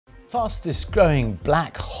Fastest growing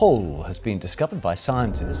black hole has been discovered by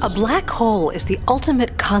scientists. A black hole is the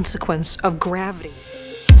ultimate consequence of gravity.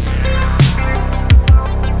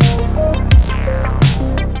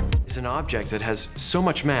 Is an object that has so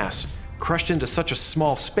much mass crushed into such a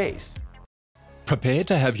small space. Prepare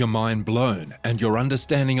to have your mind blown and your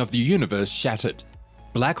understanding of the universe shattered.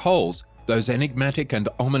 Black holes, those enigmatic and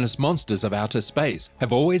ominous monsters of outer space,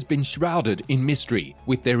 have always been shrouded in mystery,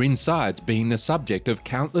 with their insides being the subject of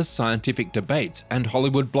countless scientific debates and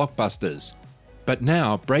Hollywood blockbusters. But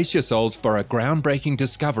now, brace your souls for a groundbreaking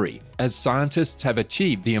discovery, as scientists have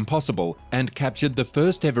achieved the impossible and captured the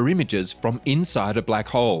first ever images from inside a black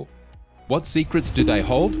hole. What secrets do they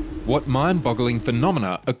hold? What mind-boggling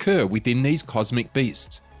phenomena occur within these cosmic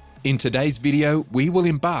beasts? In today's video, we will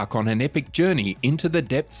embark on an epic journey into the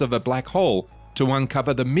depths of a black hole to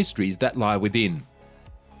uncover the mysteries that lie within.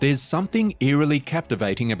 There's something eerily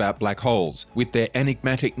captivating about black holes, with their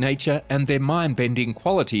enigmatic nature and their mind-bending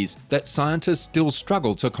qualities that scientists still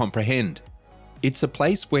struggle to comprehend. It's a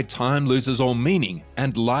place where time loses all meaning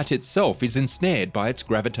and light itself is ensnared by its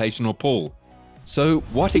gravitational pull. So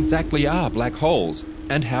what exactly are black holes,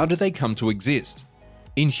 and how do they come to exist?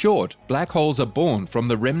 In short, black holes are born from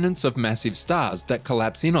the remnants of massive stars that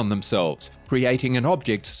collapse in on themselves, creating an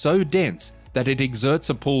object so dense that it exerts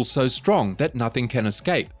a pull so strong that nothing can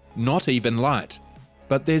escape, not even light.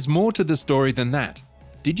 But there's more to the story than that.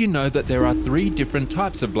 Did you know that there are 3 different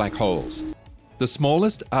types of black holes? The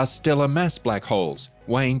smallest are stellar mass black holes,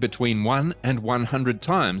 weighing between 1 and 100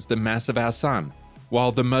 times the mass of our Sun,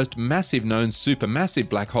 while the most massive known supermassive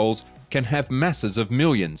black holes can have masses of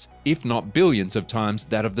millions, if not billions of times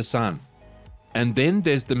that of the Sun. And then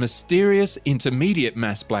there's the mysterious intermediate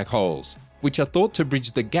mass black holes, which are thought to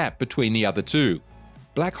bridge the gap between the other two.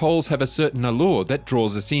 Black holes have a certain allure that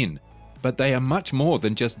draws us in, but they are much more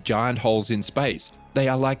than just giant holes in space. They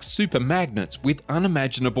are like super magnets with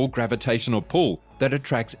unimaginable gravitational pull that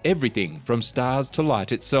attracts everything from stars to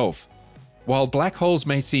light itself. While black holes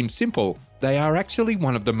may seem simple, they are actually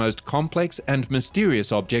one of the most complex and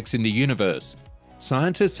mysterious objects in the universe.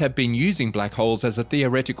 Scientists have been using black holes as a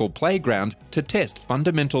theoretical playground to test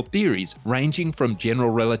fundamental theories ranging from general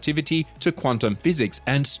relativity to quantum physics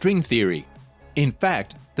and string theory. In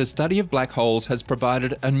fact, the study of black holes has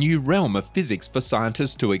provided a new realm of physics for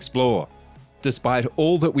scientists to explore. Despite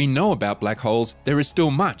all that we know about black holes, there is still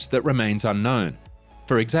much that remains unknown.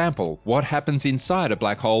 For example, what happens inside a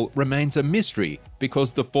black hole remains a mystery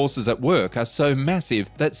because the forces at work are so massive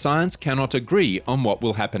that science cannot agree on what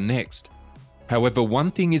will happen next. However,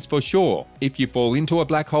 one thing is for sure: if you fall into a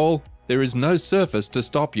black hole, there is no surface to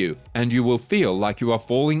stop you, and you will feel like you are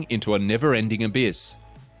falling into a never-ending abyss.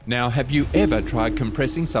 Now, have you ever tried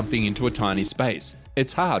compressing something into a tiny space?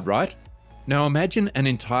 It's hard, right? Now imagine an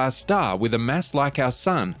entire star with a mass like our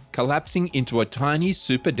Sun collapsing into a tiny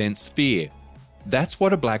super-dense sphere. That's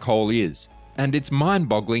what a black hole is, and it's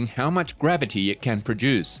mind-boggling how much gravity it can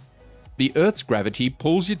produce. The Earth's gravity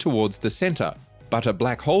pulls you towards the center, but a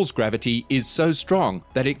black hole's gravity is so strong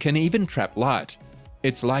that it can even trap light.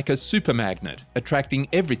 It's like a supermagnet, attracting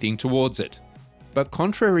everything towards it. But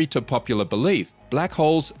contrary to popular belief, black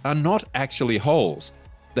holes are not actually holes.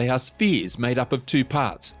 They are spheres made up of 2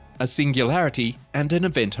 parts, a singularity and an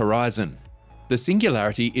event horizon. The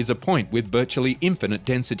singularity is a point with virtually infinite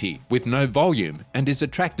density, with no volume, and is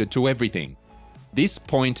attracted to everything. This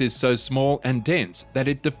point is so small and dense that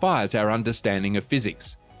it defies our understanding of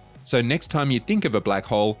physics. So next time you think of a black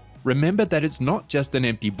hole, remember that it's not just an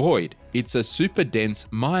empty void, it's a super dense,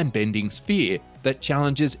 mind-bending sphere that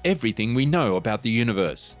challenges everything we know about the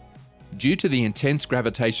universe. Due to the intense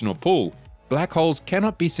gravitational pull, black holes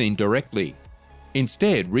cannot be seen directly.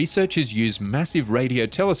 Instead, researchers use massive radio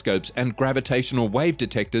telescopes and gravitational wave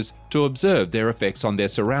detectors to observe their effects on their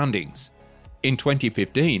surroundings. In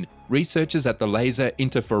 2015, researchers at the Laser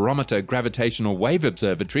Interferometer Gravitational Wave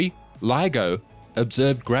Observatory, LIGO,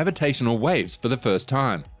 observed gravitational waves for the first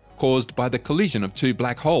time, caused by the collision of 2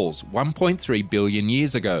 black holes 1.3 billion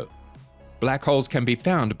years ago. Black holes can be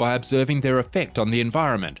found by observing their effect on the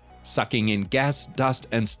environment, sucking in gas, dust,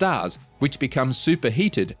 and stars, which become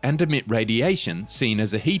superheated and emit radiation seen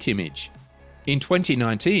as a heat image. In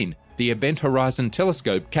 2019, the Event Horizon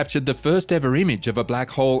Telescope captured the first ever image of a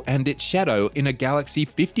black hole and its shadow in a galaxy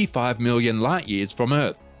 55 million light-years from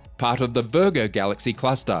Earth, part of the Virgo galaxy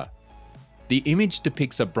cluster. The image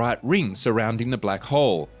depicts a bright ring surrounding the black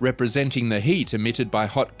hole, representing the heat emitted by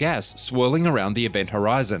hot gas swirling around the event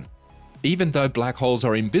horizon. Even though black holes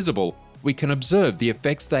are invisible, we can observe the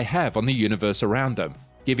effects they have on the universe around them,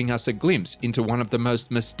 giving us a glimpse into one of the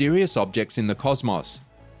most mysterious objects in the cosmos.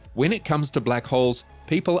 When it comes to black holes,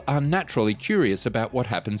 people are naturally curious about what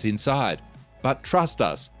happens inside. But trust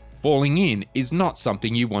us, falling in is not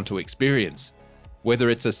something you want to experience. Whether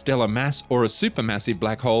it's a stellar mass or a supermassive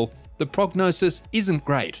black hole, the prognosis isn't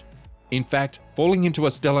great. In fact, falling into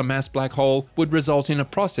a stellar mass black hole would result in a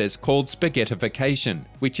process called spaghettification,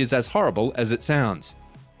 which is as horrible as it sounds.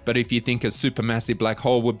 But if you think a supermassive black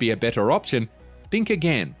hole would be a better option, think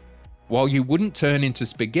again. While you wouldn't turn into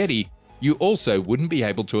spaghetti, you also wouldn't be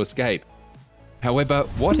able to escape. However,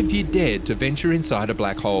 what if you dared to venture inside a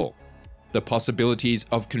black hole? The possibilities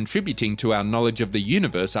of contributing to our knowledge of the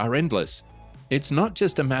universe are endless. It's not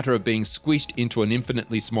just a matter of being squished into an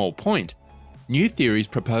infinitely small point. New theories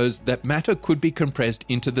propose that matter could be compressed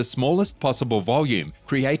into the smallest possible volume,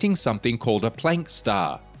 creating something called a Planck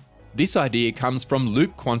star. This idea comes from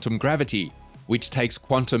loop quantum gravity, which takes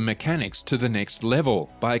quantum mechanics to the next level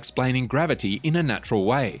by explaining gravity in a natural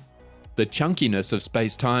way. The chunkiness of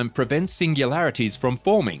space-time prevents singularities from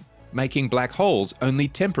forming, making black holes only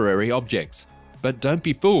temporary objects. But don't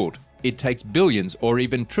be fooled. It takes billions or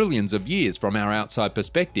even trillions of years from our outside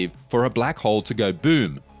perspective for a black hole to go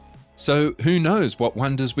boom. So who knows what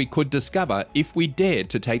wonders we could discover if we dared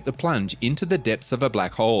to take the plunge into the depths of a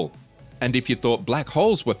black hole. And if you thought black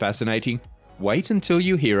holes were fascinating, wait until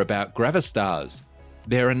you hear about gravastars.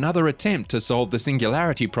 They're another attempt to solve the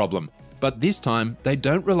singularity problem, but this time they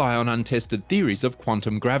don't rely on untested theories of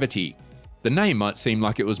quantum gravity. The name might seem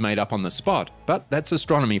like it was made up on the spot, but that's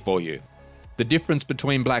astronomy for you. The difference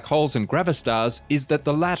between black holes and gravastars is that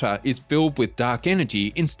the latter is filled with dark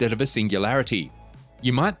energy instead of a singularity.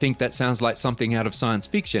 You might think that sounds like something out of science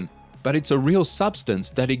fiction, but it's a real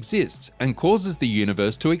substance that exists and causes the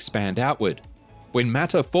universe to expand outward. When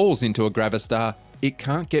matter falls into a gravastar, it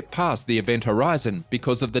can't get past the event horizon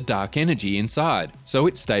because of the dark energy inside, so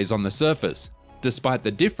it stays on the surface. Despite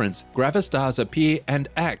the difference, gravastars appear and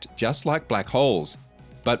act just like black holes.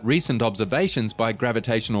 But recent observations by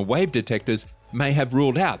gravitational wave detectors may have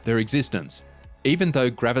ruled out their existence. Even though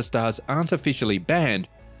gravastars aren't officially banned,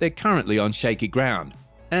 they're currently on shaky ground.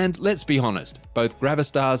 And let's be honest, both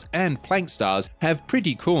gravastars and Planck stars have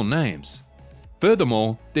pretty cool names.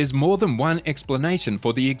 Furthermore, there's more than one explanation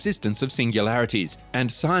for the existence of singularities,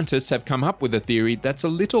 and scientists have come up with a theory that's a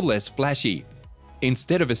little less flashy.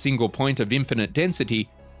 Instead of a single point of infinite density,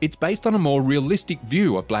 it's based on a more realistic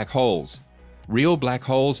view of black holes. Real black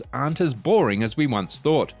holes aren't as boring as we once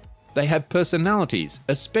thought. They have personalities,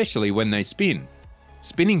 especially when they spin.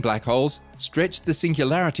 Spinning black holes stretch the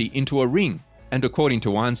singularity into a ring, and according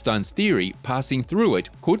to Einstein's theory, passing through it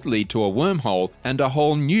could lead to a wormhole and a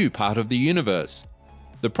whole new part of the universe.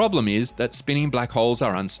 The problem is that spinning black holes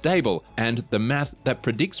are unstable, and the math that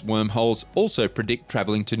predicts wormholes also predict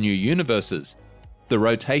traveling to new universes. The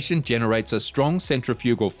rotation generates a strong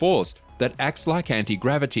centrifugal force that acts like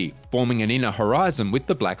anti-gravity, forming an inner horizon with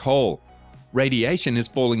the black hole. Radiation is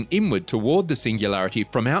falling inward toward the singularity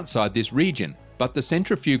from outside this region, but the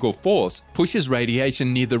centrifugal force pushes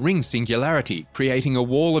radiation near the ring singularity, creating a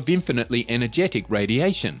wall of infinitely energetic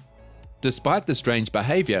radiation. Despite the strange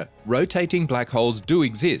behavior, rotating black holes do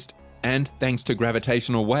exist, and thanks to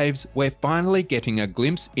gravitational waves, we're finally getting a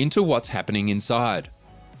glimpse into what's happening inside.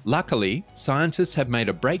 Luckily, scientists have made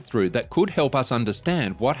a breakthrough that could help us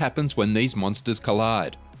understand what happens when these monsters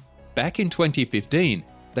collide. Back in 2015,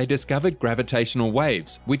 they discovered gravitational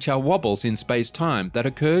waves, which are wobbles in space-time that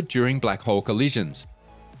occurred during black hole collisions.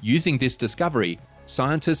 Using this discovery,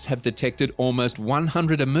 scientists have detected almost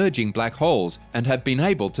 100 emerging black holes and have been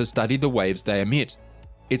able to study the waves they emit.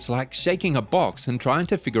 It's like shaking a box and trying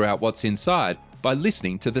to figure out what's inside by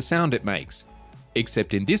listening to the sound it makes.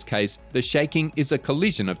 Except in this case, the shaking is a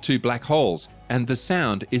collision of two black holes, and the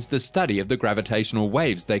sound is the study of the gravitational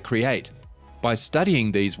waves they create. By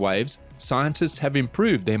studying these waves, scientists have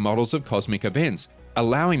improved their models of cosmic events,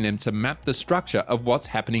 allowing them to map the structure of what's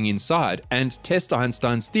happening inside and test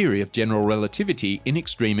Einstein's theory of general relativity in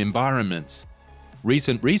extreme environments.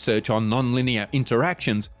 Recent research on nonlinear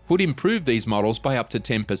interactions could improve these models by up to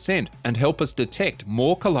 10% and help us detect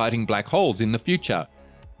more colliding black holes in the future.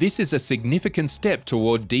 This is a significant step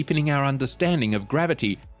toward deepening our understanding of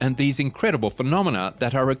gravity and these incredible phenomena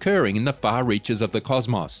that are occurring in the far reaches of the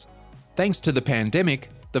cosmos. Thanks to the pandemic,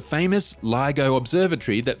 the famous LIGO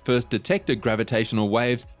observatory that first detected gravitational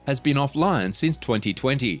waves has been offline since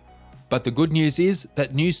 2020. But the good news is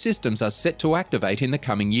that new systems are set to activate in the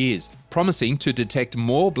coming years, promising to detect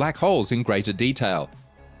more black holes in greater detail.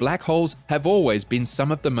 Black holes have always been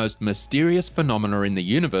some of the most mysterious phenomena in the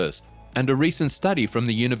universe, and a recent study from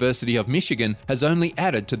the University of Michigan has only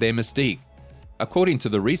added to their mystique. According to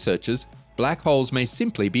the researchers, black holes may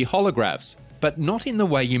simply be holographs, but not in the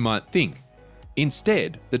way you might think.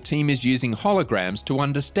 Instead, the team is using holograms to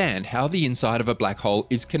understand how the inside of a black hole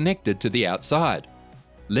is connected to the outside.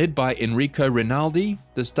 Led by Enrico Rinaldi,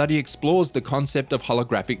 the study explores the concept of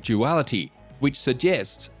holographic duality, which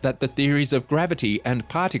suggests that the theories of gravity and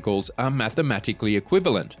particles are mathematically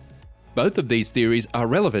equivalent. Both of these theories are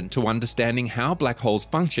relevant to understanding how black holes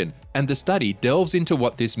function, and the study delves into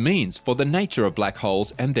what this means for the nature of black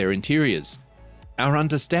holes and their interiors. Our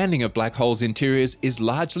understanding of black holes' interiors is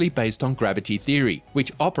largely based on gravity theory,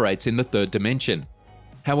 which operates in the third dimension.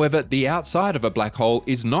 However, the outside of a black hole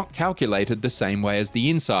is not calculated the same way as the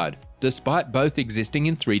inside, despite both existing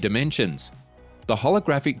in 3 dimensions. The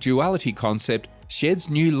holographic duality concept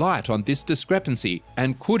sheds new light on this discrepancy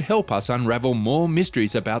and could help us unravel more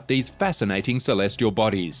mysteries about these fascinating celestial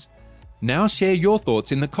bodies. Now share your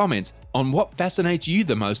thoughts in the comments on what fascinates you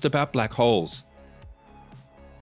the most about black holes.